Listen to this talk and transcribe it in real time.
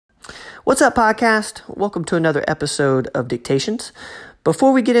What's up, podcast? Welcome to another episode of Dictations.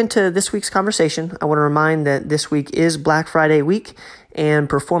 Before we get into this week's conversation, I want to remind that this week is Black Friday week, and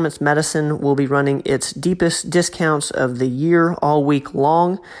Performance Medicine will be running its deepest discounts of the year all week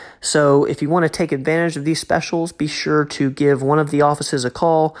long. So if you want to take advantage of these specials, be sure to give one of the offices a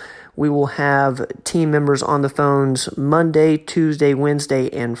call. We will have team members on the phones Monday, Tuesday, Wednesday,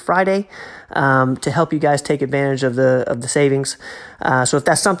 and Friday to help you guys take advantage of the savings. So if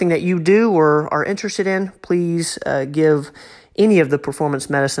that's something that you do or are interested in, please give any of the Performance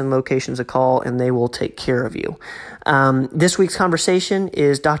Medicine locations a call, and they will take care of you. This week's conversation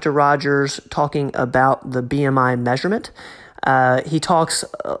is Dr. Rogers talking about the BMI measurement. He talks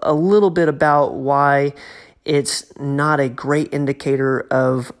a little bit about why it's not a great indicator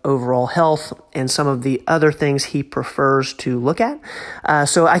of overall health and some of the other things he prefers to look at.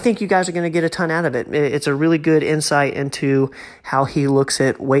 So I think you guys are going to get a ton out of it. It's a really good insight into how he looks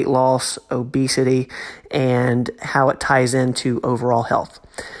at weight loss, obesity, and how it ties into overall health.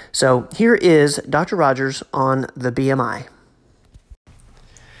 So here is Dr. Rogers on the BMI.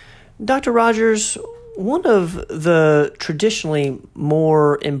 Dr. Rogers, one of the traditionally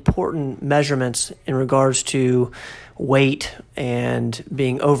more important measurements in regards to weight and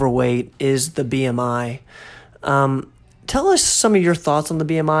being overweight is the BMI. Tell us some of your thoughts on the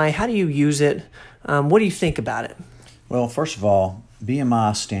BMI. How do you use it? What do you think about it? Well, first of all,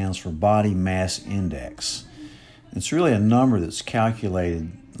 BMI stands for Body Mass Index. It's really a number that's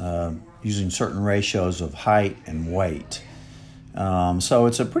calculated using certain ratios of height and weight. So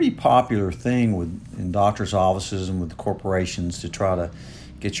it's a pretty popular thing in doctors' offices and with corporations to try to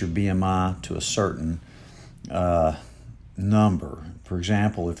get your BMI to a certain number. For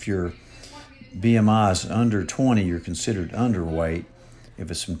example, if your BMI is under 20, you're considered underweight. If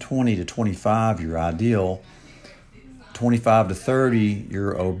it's from 20 to 25, you're ideal. 25 to 30,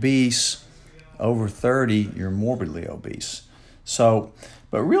 you're obese. Over 30, you're morbidly obese.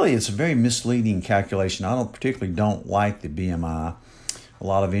 But really, it's a very misleading calculation. I particularly don't like the BMI. A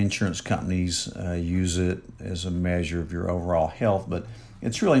lot of insurance companies use it as a measure of your overall health, but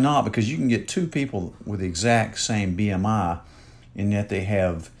it's really not, because you can get two people with the exact same BMI, and yet they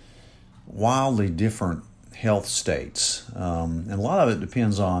have wildly different health states. And a lot of it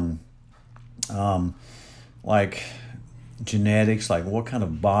depends on like genetics, like what kind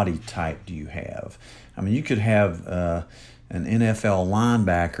of body type do you have? I mean, you could have an NFL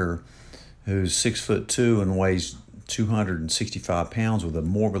linebacker who's 6'2" and weighs 265 pounds with a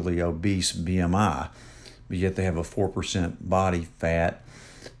morbidly obese BMI, but yet they have a 4% body fat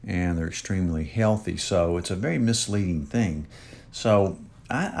and they're extremely healthy. So it's a very misleading thing. So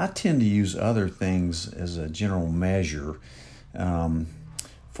I tend to use other things as a general measure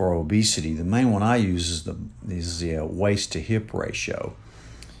for obesity. The main one I use is the waist to hip ratio.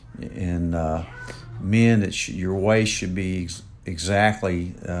 In men, your waist should be exactly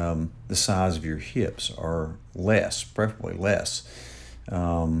the size of your hips, or less, preferably less.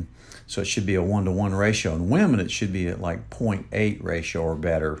 So it should be a 1-to-1 ratio. In women, it should be at like 0.8 ratio or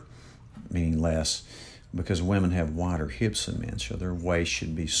better, meaning less, because women have wider hips than men, so their waist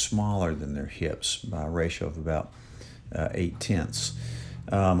should be smaller than their hips by a ratio of about 0.8.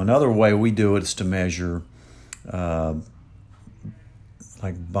 Another way we do it is to measure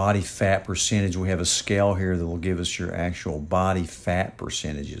like body fat percentage. We have a scale here that will give us your actual body fat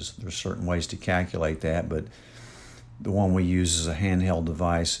percentages. There's certain ways to calculate that, but the one we use is a handheld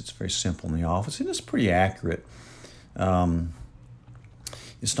device. It's very simple in the office, and it's pretty accurate.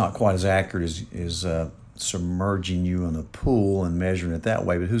 It's not quite as accurate as submerging you in a pool and measuring it that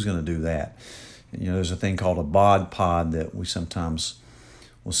way, but who's going to do that? There's a thing called a bod pod that we sometimes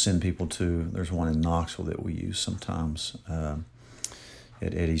will send people to. There's one in Knoxville that we use sometimes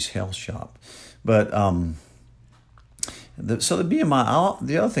at Eddie's Health Shop. But so the BMI,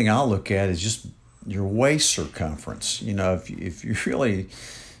 the other thing I'll look at is just your waist circumference. If you really,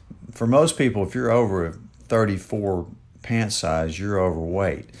 for most people, if you're over a 34 pant size, you're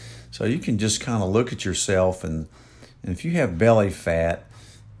overweight. So you can just kind of look at yourself, and if you have belly fat,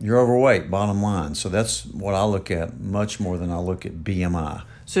 you're overweight, bottom line. So that's what I look at much more than I look at BMI.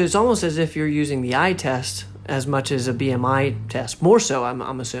 So it's almost as if you're using the eye test as much as a BMI test, more so,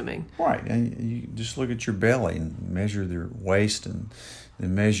 I'm assuming. Right, and you just look at your belly and measure your waist and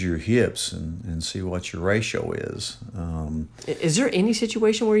measure your hips and see what your ratio is. Is there any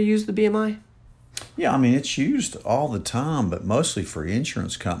situation where you use the BMI? Yeah, I mean, it's used all the time, but mostly for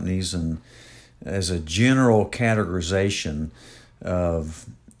insurance companies and as a general categorization of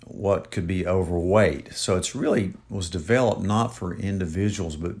what could be overweight. So it's really was developed not for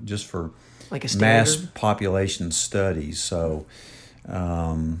individuals, but just for like a mass population studies. So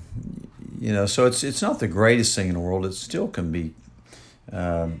So it's not the greatest thing in the world. It still can be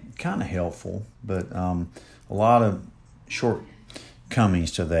kind of helpful, but a lot of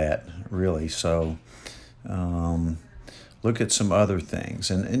shortcomings to that, really. So look at some other things.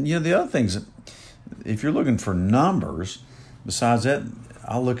 And the other things, if you're looking for numbers, besides that,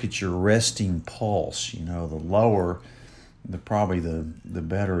 I'll look at your resting pulse. The lower, probably the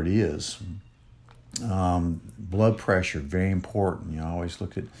better it is. Blood pressure, very important. Always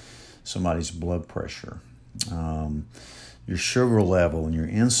look at somebody's blood pressure. Your sugar level and your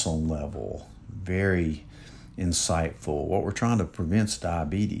insulin level, very insightful. What we're trying to prevent is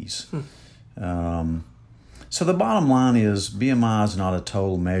diabetes. So the bottom line is BMI is not a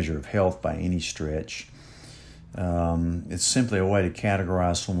total measure of health by any stretch. It's simply a way to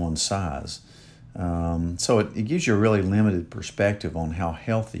categorize someone's size. So it gives you a really limited perspective on how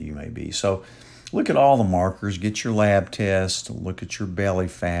healthy you may be. So look at all the markers, get your lab test, look at your belly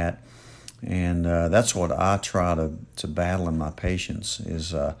fat, and that's what I try to battle in my patients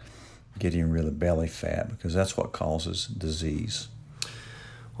is getting rid of belly fat, because that's what causes disease.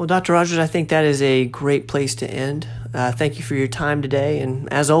 Well, Dr. Rogers, I think that is a great place to end. Thank you for your time today,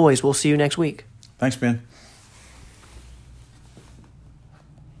 and as always, we'll see you next week. Thanks, Ben.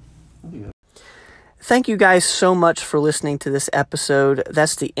 Thank you guys so much for listening to this episode.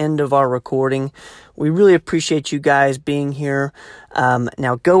 That's the end of our recording. We really appreciate you guys being here.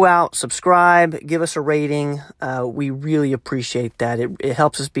 Now go out, subscribe, give us a rating. We really appreciate that. It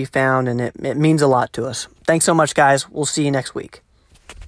helps us be found, and it means a lot to us. Thanks so much, guys. We'll see you next week.